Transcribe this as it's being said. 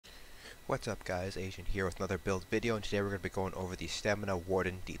What's up guys, Asian here with another build video, and today we're going to be going over the Stamina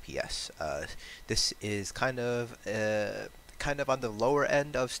Warden DPS. This is kind of on the lower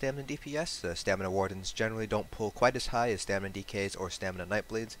end of Stamina DPS. Stamina Wardens generally don't pull quite as high as Stamina DKs or Stamina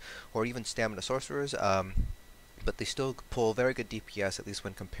Nightblades, or even Stamina Sorcerers. But they still pull very good DPS, at least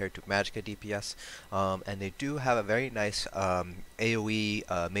when compared to Magicka DPS, and they do have a very nice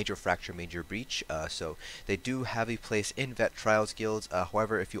AoE Major Fracture, Major Breach, so they do have a place in Vet Trials guilds.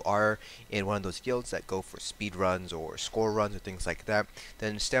 However, if you are in one of those guilds that go for speed runs or score runs or things like that,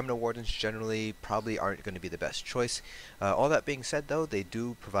 then Stamina Wardens generally probably aren't going to be the best choice. All that being said though, they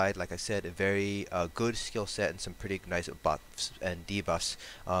do provide, like I said, a very good skill set and some pretty nice buffs and debuffs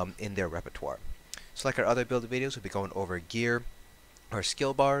in their repertoire. So like our other build videos, we'll be going over gear, our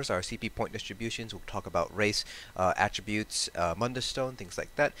skill bars, our CP point distributions. We'll talk about race, attributes, Mundus stone, things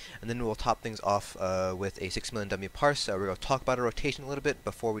like that. And then we'll top things off with a 6 million dummy parse. We're going to talk about our rotation a little bit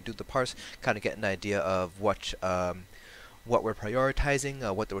before we do the parse, kind of get an idea of what we're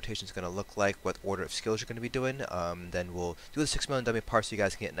prioritizing, what the rotation is going to look like, what order of skills you're going to be doing. Then we'll do the 6 million dummy parse so you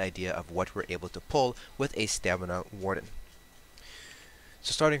guys can get an idea of what we're able to pull with a Stamina Warden.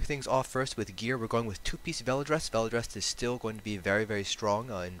 So starting things off first with gear, we're going with 2-piece Velidreth. Velidreth is still going to be very, very strong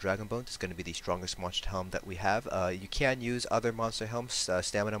in Dragonbones. It's going to be the strongest monster helm that we have. You can use other monster helms,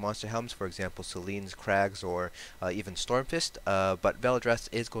 stamina monster helms, for example Selene's, Kra'gh's, or even Stormfist, but Velidreth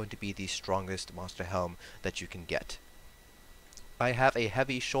is going to be the strongest monster helm that you can get. I have a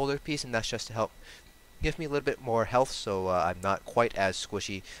heavy shoulder piece, and that's just to help give me a little bit more health, so I'm not quite as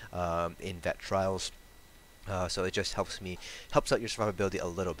squishy in Vet Trials. So it just helps out your survivability a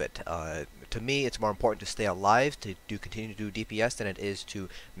little bit. To me, it's more important to stay alive, to continue to do DPS, than it is to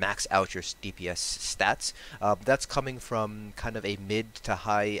max out your DPS stats. That's coming from kind of a mid to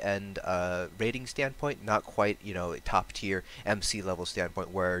high end rating standpoint, not quite, a top tier MC level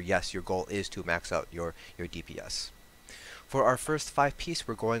standpoint where yes, your goal is to max out your DPS. For our first 5-piece,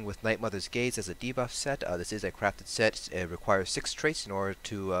 we're going with Nightmother's Gaze as a debuff set. This is a crafted set. It requires 6 traits in order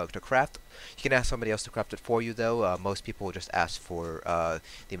to craft. You can ask somebody else to craft it for you, though. Most people will just ask for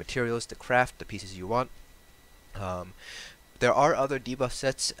the materials to craft the pieces you want. There are other debuff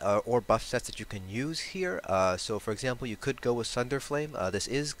sets or buff sets that you can use here. So for example, you could go with Sunderflame. This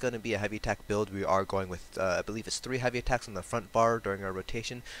is going to be a heavy attack build. We are going with, I believe it's 3 heavy attacks on the front bar during our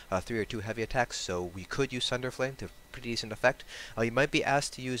rotation, 3 or 2 heavy attacks, so we could use Sunderflame to pretty decent effect. You might be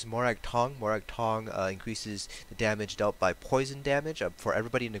asked to use Morag Tong. Morag Tong increases the damage dealt by poison damage for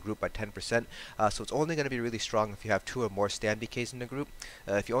everybody in the group by 10%. So it's only going to be really strong if you have 2 or more stand BKs in the group.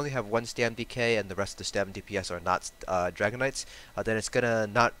 If you only have 1 stand BK and the rest of the stand DPS are not Dragonites, then it's going to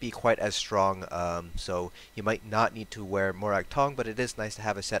not be quite as strong. So you might not need to wear Morag Tong, but it is nice to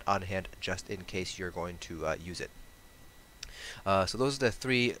have a set on hand just in case you're going to use it. So those are the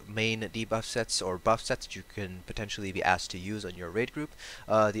 3 main debuff sets or buff sets that you can potentially be asked to use on your raid group.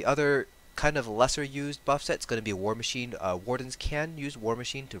 The other kind of lesser used buff set is going to be War Machine. Wardens can use War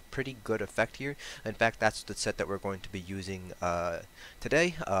Machine to pretty good effect here. In fact, that's the set that we're going to be using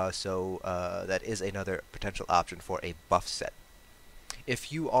today. So that is another potential option for a buff set.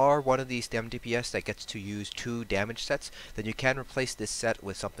 If you are one of these stamina DPS that gets to use 2 damage sets, then you can replace this set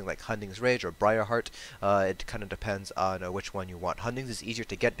with something like Hunding's Rage or Briarheart. It kind of depends on which one you want. Hunding's is easier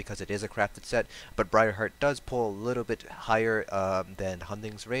to get because it is a crafted set, but Briarheart does pull a little bit higher than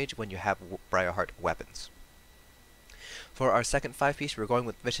Hunding's Rage when you have Briarheart weapons. For our second 5-piece, we're going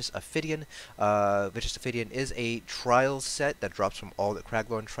with Vicious Ophidian. Vicious Ophidian is a trials set that drops from all the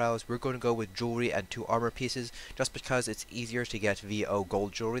Kra'gh trials. We're going to go with jewelry and 2 armor pieces, just because it's easier to get VO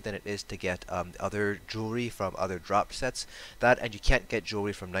gold jewelry than it is to get other jewelry from other drop sets. And you can't get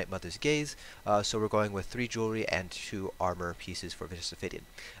jewelry from Nightmother's Gaze, so we're going with 3 jewelry and 2 armor pieces for Vicious Ophidian.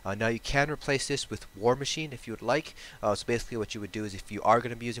 Now you can replace this with War Machine if you would like. So basically what you would do is, if you are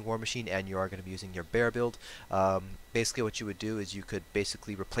going to be using War Machine and you are going to be using your bear build, basically what you would do is you could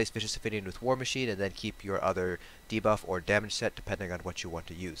basically replace Vicious Ophidian with War Machine and then keep your other debuff or damage set depending on what you want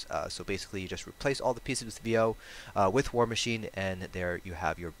to use. So basically you just replace all the pieces with VO with War Machine, and there you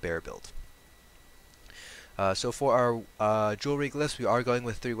have your bear build. So for our jewelry glyphs, we are going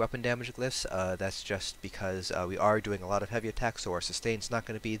with 3 weapon damage glyphs. That's just because we are doing a lot of heavy attacks, so our sustain's not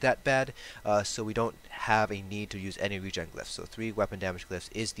going to be that bad, so we don't have a need to use any regen glyphs. So 3 weapon damage glyphs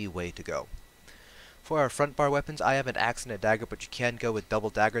is the way to go. For our front bar weapons, I have an axe and a dagger, but you can go with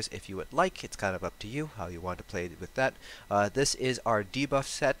double daggers if you would like. It's kind of up to you how you want to play with that. This is our debuff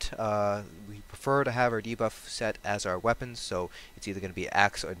set. We prefer to have our debuff set as our weapons, so it's either going to be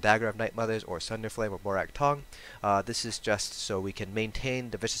axe or dagger of Nightmothers or Sunderflame or Morag Tong. This is just so we can maintain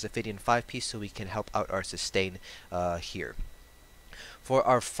the Vicious Ophidian 5-piece so we can help out our sustain here. For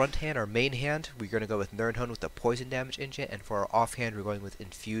our front hand, our main hand, we're going to go with Nirn with a poison damage enchant, and for our offhand, we're going with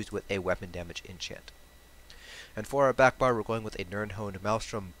infused with a weapon damage enchant. And for our back bar, we're going with a Nirn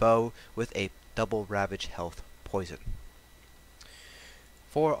Maelstrom Bow with a Double Ravage Health poison.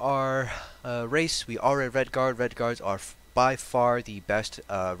 For our race, we are a Redguard. Redguards are by far the best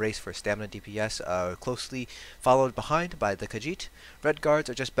race for stamina DPS, closely followed behind by the Khajiit. Redguards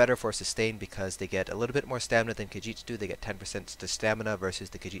are just better for sustain because they get a little bit more stamina than Khajiits do. They get 10% to stamina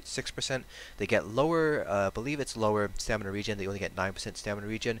versus the Khajiit 6%. They get lower, I believe it's lower stamina regen. They only get 9% stamina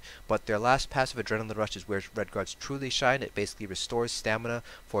regen, but their last passive Adrenaline Rush is where Redguards truly shine. It basically restores stamina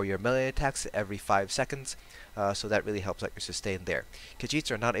for your melee attacks every 5 seconds. So that really helps out your sustain there.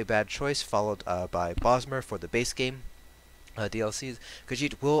 Khajiits are not a bad choice, followed by Bosmer for the base game. DLCs.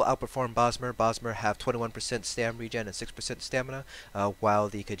 Khajiit will outperform Bosmer. Bosmer have 21% stam regen and 6% stamina, while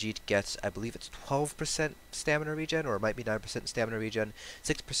the Khajiit gets, I believe it's 12% stamina regen, or it might be 9% stamina regen,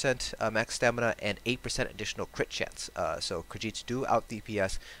 6% max stamina, and 8% additional crit chance. So Khajiits do out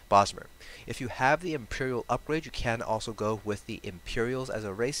DPS Bosmer. If you have the Imperial upgrade, you can also go with the Imperials as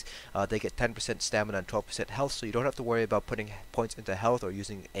a race. They get 10% stamina and 12% health, so you don't have to worry about putting points into health or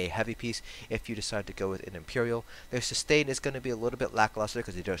using a heavy piece if you decide to go with an Imperial. Their sustain is going to be a little bit lackluster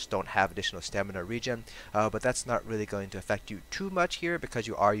because they just don't have additional stamina regen, but that's not really going to affect you too much here because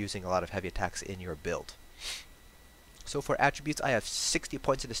you are using a lot of heavy attacks in your build. So for attributes, I have 60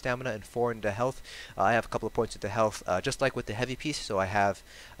 points into stamina and 4 into health. I have a couple of points into health, just like with the heavy piece, so I have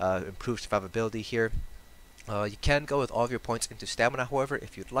improved survivability here. You can go with all of your points into stamina, however,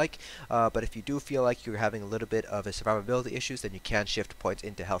 if you'd like, but if you do feel like you're having a little bit of a survivability issues, then you can shift points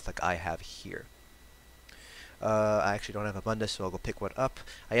into health like I have here. I actually don't have a Mundus, so I'll go pick one up.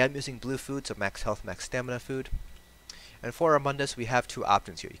 I am using blue food, so max health, max stamina food. And for our Mundus, we have two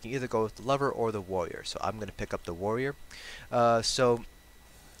options here. You can either go with the Lover or the Warrior, so I'm going to pick up the Warrior.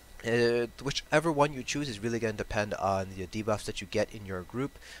 Whichever one you choose is really going to depend on the debuffs that you get in your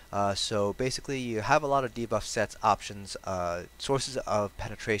group. So basically you have a lot of debuff sets, options, sources of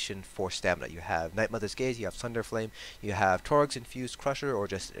penetration for stamina. You have Night Mother's Gaze, you have Sunderflame, you have Torg's Infused Crusher or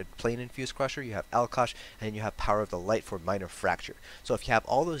just a plain Infused Crusher, you have Alkosh, and you have Power of the Light for Minor Fracture. So if you have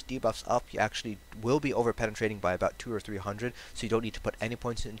all those debuffs up, you actually will be over penetrating by about 200 or 300, so you don't need to put any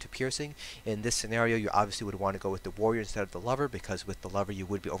points into piercing. In this scenario, you obviously would want to go with the Warrior instead of the Lover, because with the Lover you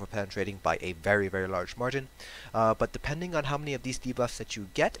would be over penetrating by a very, very large margin. But depending on how many of these debuffs that you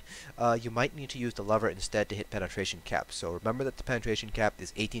get, you might need to use the Lover instead to hit penetration cap. So remember that the penetration cap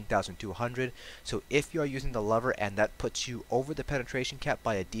is 18,200. So if you are using the Lover and that puts you over the penetration cap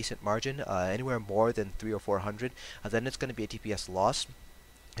by a decent margin, anywhere more than 300 or 400, then it's going to be a DPS loss.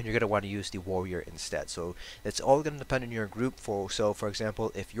 And you're going to want to use the Warrior instead. So it's all going to depend on your group. So for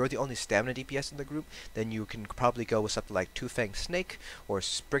example, if you're the only stamina DPS in the group, then you can probably go with something like Two-Fanged Snake or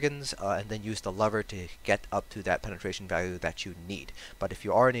Spriggans, and then use the Lover to get up to that penetration value that you need. But if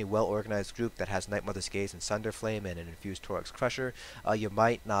you are in a well-organized group that has Night Mother's Gaze and Sunderflame and an Infused Torg's Crusher, you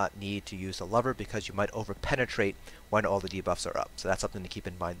might not need to use the Lover because you might over-penetrate when all the debuffs are up. So that's something to keep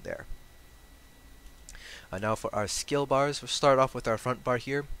in mind there. Now for our skill bars, we'll start off with our front bar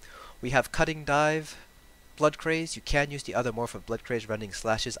here. We have Cutting Dive, Blood Craze. You can use the other morph of Blood Craze, Rending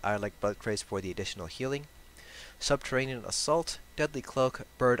Slashes. I like Blood Craze for the additional healing. Subterranean Assault, Deadly Cloak,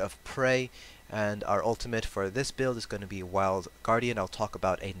 Bird of Prey, and our ultimate for this build is going to be Wild Guardian. I'll talk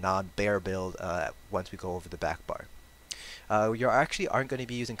about a non-bear build once we go over the back bar. You actually aren't going to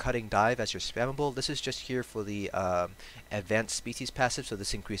be using Cutting Dive as your spammable. This is just here for the Advanced Species passive, so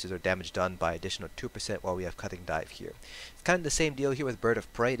this increases our damage done by additional 2% while we have Cutting Dive here. It's kind of the same deal here with Bird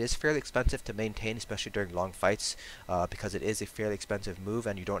of Prey. It is fairly expensive to maintain, especially during long fights, because it is a fairly expensive move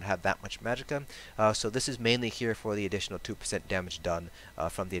and you don't have that much magicka. So this is mainly here for the additional 2% damage done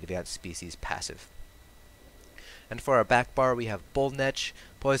from the Advanced Species passive. And for our back bar, we have Bull Netch,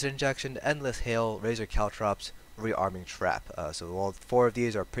 Poison Injection, Endless Hail, Razor Caltrops, Rearming Trap. So all four of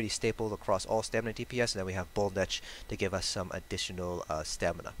these are pretty staple across all stamina DPS, and then we have Bull Netch to give us some additional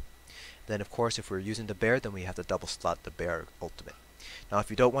stamina. Then of course if we're using the bear, then we have to double slot the bear ultimate. Now if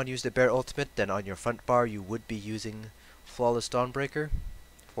you don't want to use the bear ultimate, then on your front bar you would be using Flawless Dawnbreaker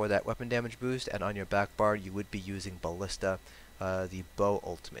for that weapon damage boost, and on your back bar you would be using Ballista, the bow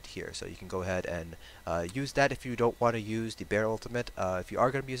ultimate here. So you can go ahead and use that if you don't want to use the bear ultimate. If you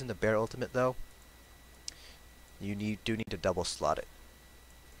are going to be using the bear ultimate though, you do need to double slot it.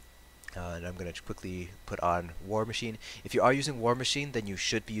 And I'm going to quickly put on War Machine. If you are using War Machine, then you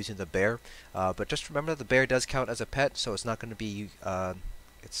should be using the bear. But just remember that the bear does count as a pet, so it's not going to be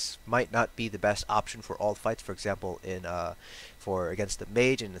It might not be the best option for all fights. For example, for against the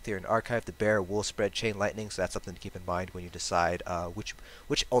mage in the Ethereal Archive, the bear will spread chain lightning, so that's something to keep in mind when you decide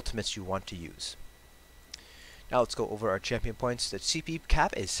which ultimates you want to use. Now let's go over our champion points. The CP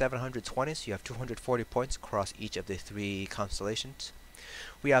cap is 720, so you have 240 points across each of the 3 constellations.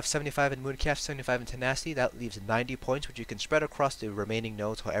 We have 75 in Mooncash, 75 in Tenacity. That leaves 90 points, which you can spread across the remaining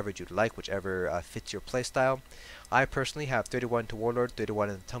nodes however you'd like, whichever fits your playstyle. I personally have 31 into Warlord, 31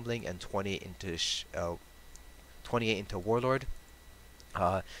 into Tumbling, and 28 into Warlord.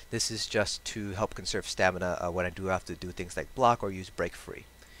 This is just to help conserve stamina when I do have to do things like block or use break free.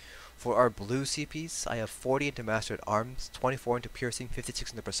 For our blue CPs, I have 40 into Master at Arms, 24 into Piercing,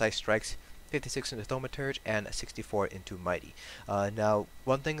 56 into Precise Strikes, 56 into Thaumaturge, and 64 into Mighty. Now,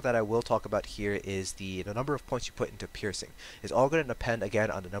 one thing that I will talk about here is the number of points you put into Piercing. It's all going to depend,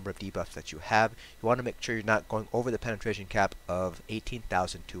 again, on the number of debuffs that you have. You want to make sure you're not going over the penetration cap of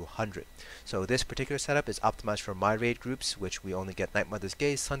 18,200. So this particular setup is optimized for my raid groups, which we only get Night Mother's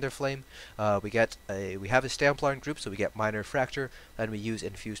Gaze, Sunderflame. We have a Stamplar in group, so we get Minor Fracture, and we use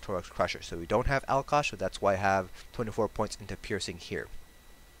Infused Thorax Crusher. So we don't have Alkosh, so that's why I have 24 points into Piercing here.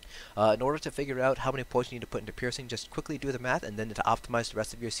 In order to figure out how many points you need to put into Piercing, just quickly do the math, and then to optimize the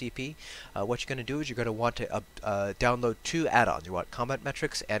rest of your CP, what you're going to do is you're going to want to download 2 add-ons. You want Combat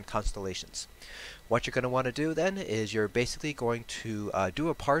Metrics and Constellations. What you're going to want to do then is you're basically going to do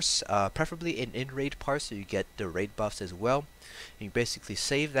a parse, preferably an in-raid parse, so you get the raid buffs as well. And you basically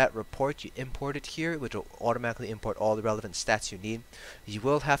save that report, you import it here, which will automatically import all the relevant stats you need. You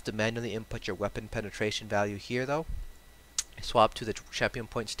will have to manually input your weapon penetration value here though. Swap to the champion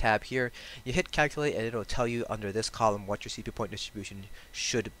points tab here, you hit calculate, and it'll tell you under this column what your CP point distribution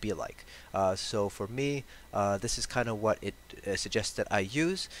should be like. So for me, this is kind of what it suggests that I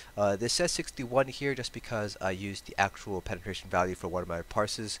use. This says 61 here just because I used the actual penetration value for one of my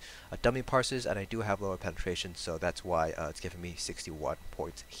parses, dummy parses, and I do have lower penetration, so that's why it's giving me 61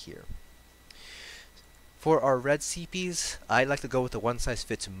 points here. For our red CPs, I like to go with the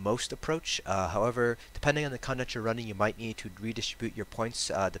one-size-fits-most approach. However, depending on the content you're running, you might need to redistribute your points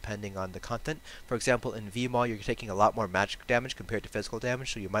depending on the content. For example, in VMAW, you're taking a lot more magic damage compared to physical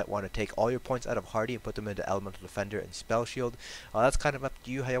damage, so you might want to take all your points out of Hardy and put them into Elemental Defender and Spell Shield. That's kind of up to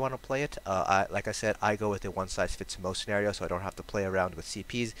you how you want to play it. Like I said, I go with a one-size-fits-most scenario, so I don't have to play around with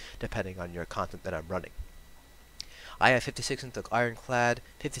CPs depending on your content that I'm running. I have 56 into Ironclad,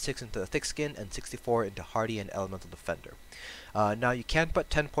 56 into Thick Skin, and 64 into Hardy and Elemental Defender. Now you can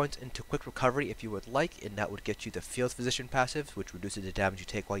put 10 points into Quick Recovery if you would like, and that would get you the Field Physician passive, which reduces the damage you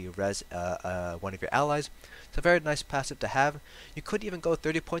take while you res one of your allies. It's a very nice passive to have. You could even go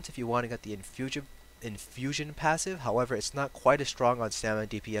 30 points if you want to get the Infusion passive. However, it's not quite as strong on Stamina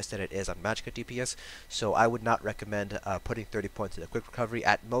DPS than it is on Magicka DPS, so I would not recommend putting 30 points into Quick Recovery.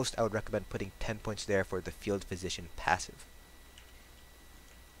 At most, I would recommend putting 10 points there for the Field Physician passive.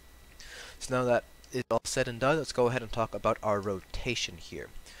 So now that is all said and done, let's go ahead and talk about our rotation here.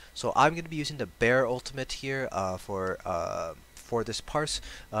 So I'm going to be using the Bear ultimate here for this parse,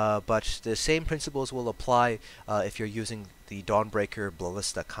 but the same principles will apply if you're using the Dawnbreaker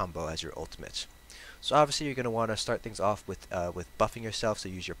Ballista combo as your ultimate. So obviously you're going to want to start things off with buffing yourself, so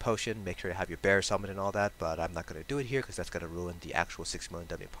use your potion, make sure to have your bear summon and all that, but I'm not going to do it here because that's going to ruin the actual 6 million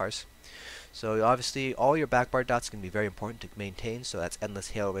dummy parse. So obviously all your backbar dots are going to be very important to maintain, so that's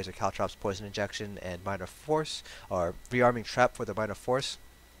Endless Hail, Razor Caltrops, Poison Injection, and Minor Force, or Rearming Trap for the Minor Force.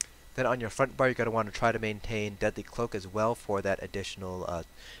 Then on your front bar you're going to want to try to maintain Deadly Cloak as well for that additional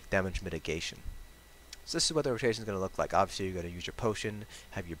damage mitigation. So this is what the rotation is going to look like. Obviously you're going to use your potion,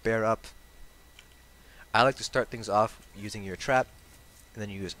 have your bear up. I like to start things off using your trap, and then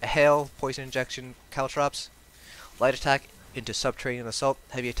you use a Hail, Poison Injection, Caltrops, Light Attack into Subterranean Assault,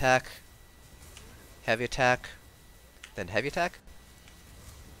 Heavy Attack, then Heavy Attack.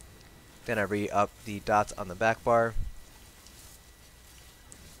 Then I re-up the dots on the back bar,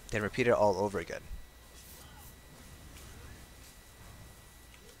 then repeat it all over again.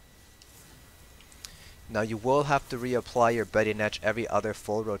 Now you will have to reapply your Betty Netch every other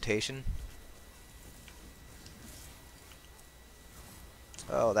full rotation.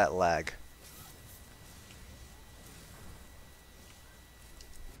 Oh, that lag.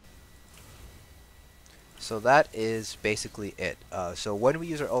 So that is basically it. So when we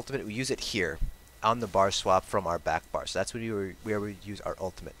use our ultimate, we use it here on the bar swap from our back bar. So that's where we use our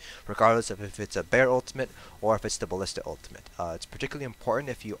ultimate, regardless of if it's a bear ultimate or if it's the Ballista ultimate. It's particularly important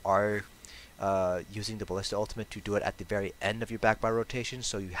if you are using the Ballista ultimate to do it at the very end of your backbar rotation,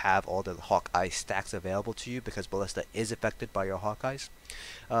 so you have all the Hawkeye stacks available to you, because Ballista is affected by your Hawkeyes.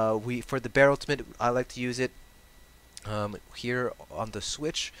 For the Bear ultimate, I like to use it here on the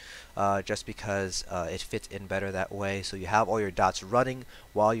switch, just because it fits in better that way. So you have all your dots running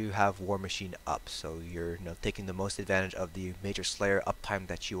while you have War Machine up, so you're taking the most advantage of the Major Slayer uptime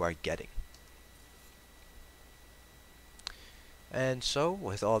that you are getting. And so,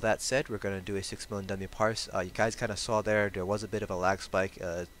 with all that said, we're going to do a 6 million dummy parse. You guys kind of saw there was a bit of a lag spike.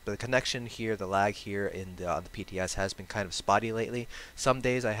 The connection here, the lag here on the PTS has been kind of spotty lately. Some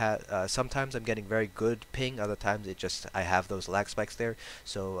days sometimes I'm getting very good ping, other times I have those lag spikes there.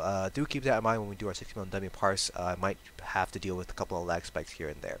 So do keep that in mind when we do our 6 million dummy parse. I might have to deal with a couple of lag spikes here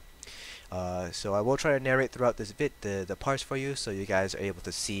and there. So I will try to narrate throughout this the parse for you, so you guys are able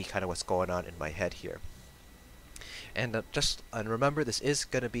to see kind of what's going on in my head here. And remember, this is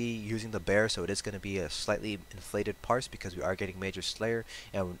going to be using the bear, so it is going to be a slightly inflated parse because we are getting Major Slayer,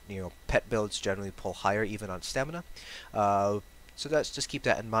 and pet builds generally pull higher even on stamina. So just keep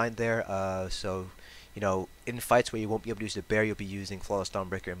that in mind there. In fights where you won't be able to use the bear, you'll be using Flawless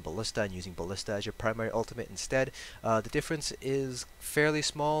Dawnbreaker and Ballista, and using Ballista as your primary ultimate instead. The difference is fairly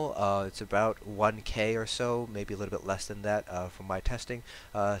small. It's about 1k or so, maybe a little bit less than that from my testing.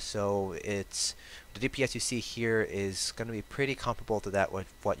 So the DPS you see here is going to be pretty comparable to that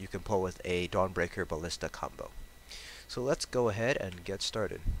with what you can pull with a Dawnbreaker Ballista combo. So let's go ahead and get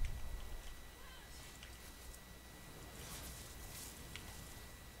started.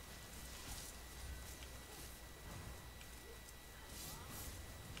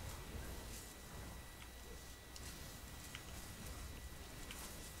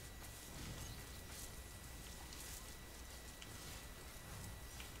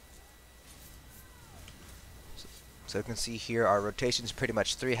 So you can see here our rotation is pretty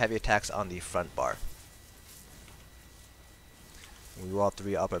much 3 heavy attacks on the front bar. We will have to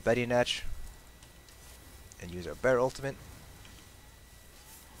re-up our Betty Netch and use our bear ultimate.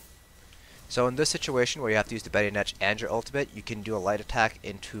 So in this situation where you have to use the Betty Netch and your ultimate, you can do a light attack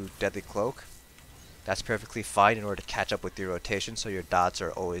into Deadly Cloak. That's perfectly fine in order to catch up with your rotation, so your dots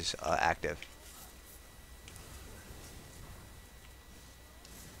are always active.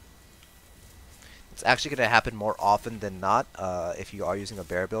 It's actually going to happen more often than not if you are using a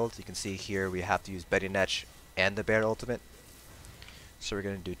bear build. You can see here we have to use Betty Netch and the bear ultimate. So we're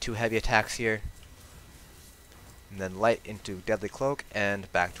going to do 2 heavy attacks here, and then light into Deadly Cloak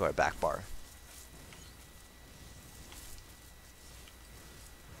and back to our back bar.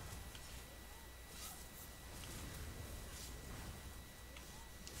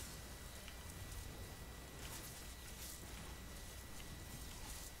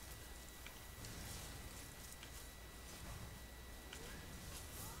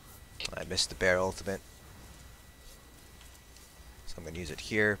 I missed the bear ultimate, so I'm going to use it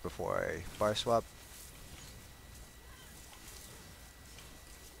here before I bar swap.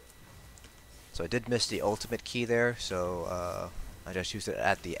 So I did miss the ultimate key there, so I just used it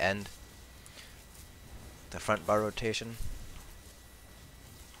at the end, the front bar rotation.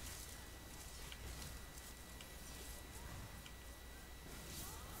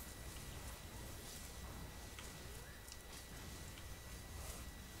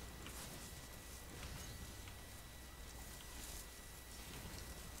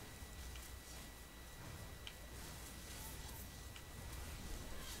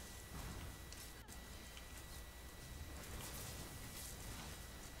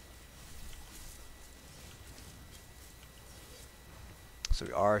 So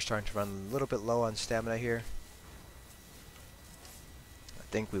we are starting to run a little bit low on stamina here. I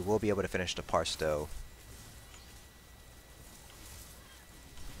think we will be able to finish the parse though.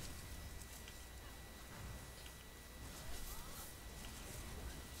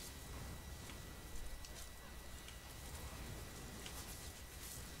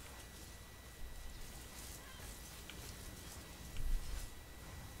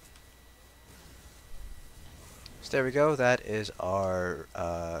 So there we go, that is our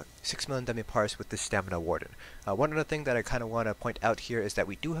 6 million dummy parse with the Stamina Warden. One other thing that I kind of want to point out here is that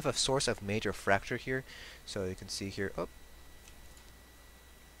we do have a source of major fracture here. So you can see here, oh,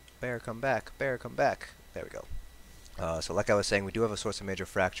 bear come back, bear come back. There we go. So like I was saying, we do have a source of major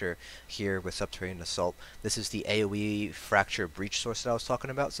fracture here with Subterranean Assault. This is the AoE fracture breach source that I was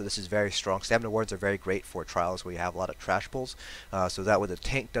talking about, so this is very strong. Stamina Wardens are very great for trials where you have a lot of trash pulls, so that way the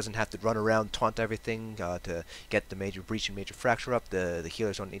tank doesn't have to run around, taunt everything to get the major breach and major fracture up. The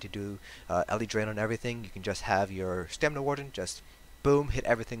healers don't need to do LE drain on everything. You can just have your Stamina Warden just boom, hit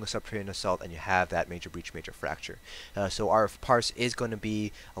everything with Subterranean Assault, and you have that major breach, major fracture. So our parse is going to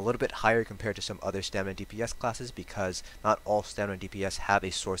be a little bit higher compared to some other stamina DPS classes because not all stamina DPS have a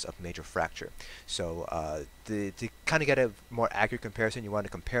source of major fracture. So to kind of get a more accurate comparison, you want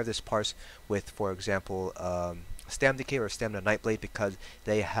to compare this parse with, for example, Stamina Decay or Stamina Nightblade because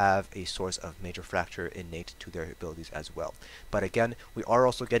they have a source of Major Fracture innate to their abilities as well. But again, we are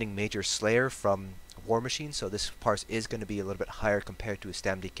also getting Major Slayer from War Machine, so this parse is going to be a little bit higher compared to a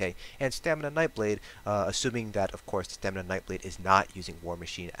Stamina Decay and Stamina Nightblade, assuming that, of course, Stamina Nightblade is not using War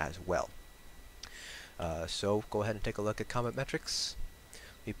Machine as well. So go ahead and take a look at combat metrics.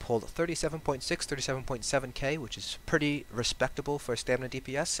 We pulled 37.6, 37.7k, which is pretty respectable for stamina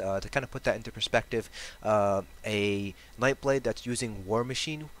DPS. To kind of put that into perspective, a Nightblade that's using War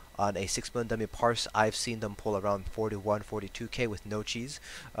Machine on a 6 million dummy parse, I've seen them pull around 41, 42k with no cheese.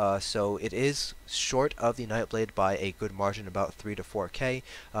 So it is short of the Nightblade by a good margin, about 3 to 4k,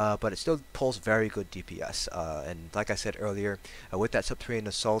 but it still pulls very good DPS. And like I said earlier, with that Subterranean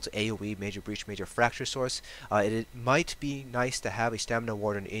Assault, AoE, Major Breach, Major Fracture source, it might be nice to have a Stamina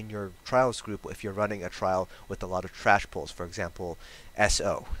Warden in your Trials group if you're running a trial with a lot of trash pulls, for example,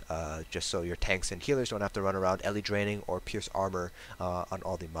 SO, just so your tanks and healers don't have to run around Ellie Draining or Pierce Armor on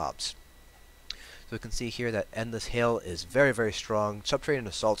all the mobs. So we can see here that Endless Hail is very, very strong. Subterranean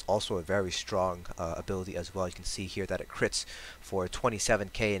Assault's also a very strong ability as well. You can see here that it crits for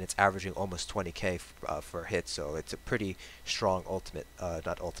 27k and it's averaging almost 20k for hits, so it's a pretty strong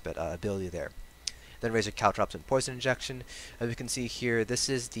ability there. Then Razor Caltrops and Poison Injection. As we can see here, this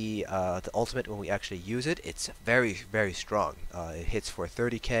is the ultimate when we actually use it. It's very, very strong. It hits for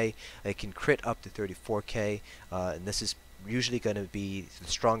 30k. It can crit up to 34k, and this is usually going to be the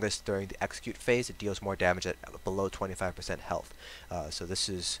strongest during the execute phase. It deals more damage at below 25% health. So this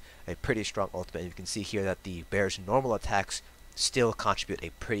is a pretty strong ultimate. You can see here that the bear's normal attacks still contribute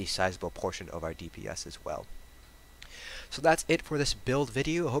a pretty sizable portion of our DPS as well. So that's it for this build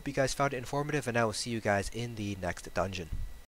video. I hope you guys found it informative, and I will see you guys in the next dungeon.